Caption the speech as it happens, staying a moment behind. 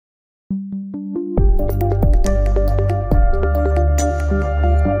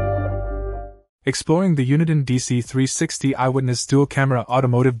Exploring the Uniden DC360 iWitness dual-camera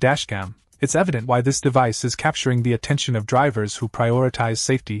automotive dashcam, it's evident why this device is capturing the attention of drivers who prioritize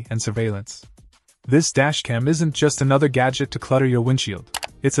safety and surveillance. This dashcam isn't just another gadget to clutter your windshield.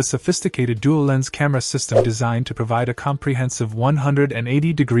 It's a sophisticated dual-lens camera system designed to provide a comprehensive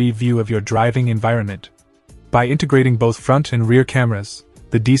 180-degree view of your driving environment. By integrating both front and rear cameras,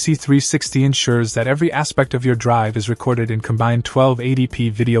 the DC360 ensures that every aspect of your drive is recorded in combined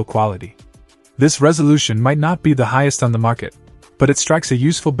 1280p video quality. This resolution might not be the highest on the market, but it strikes a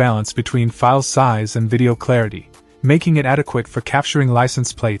useful balance between file size and video clarity, making it adequate for capturing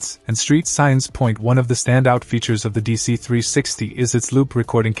license plates and street signs. One of the standout features of the DC360 is its loop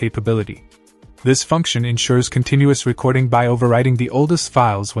recording capability. This function ensures continuous recording by overwriting the oldest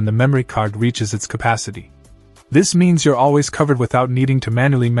files when the memory card reaches its capacity. This means you're always covered without needing to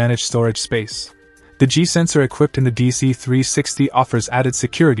manually manage storage space. The G-sensor equipped in the DC360 offers added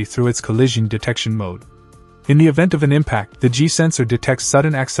security through its collision detection mode. In the event of an impact, the G-sensor detects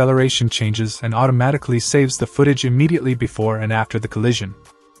sudden acceleration changes and automatically saves the footage immediately before and after the collision.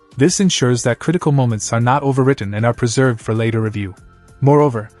 This ensures that critical moments are not overwritten and are preserved for later review.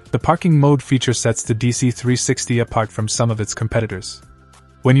 Moreover, the parking mode feature sets the DC360 apart from some of its competitors.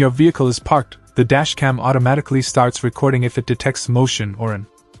 When your vehicle is parked, the dashcam automatically starts recording if it detects motion or an.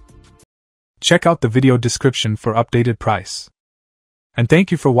 Check out the video description for updated price. And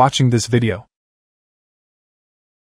thank you for watching this video.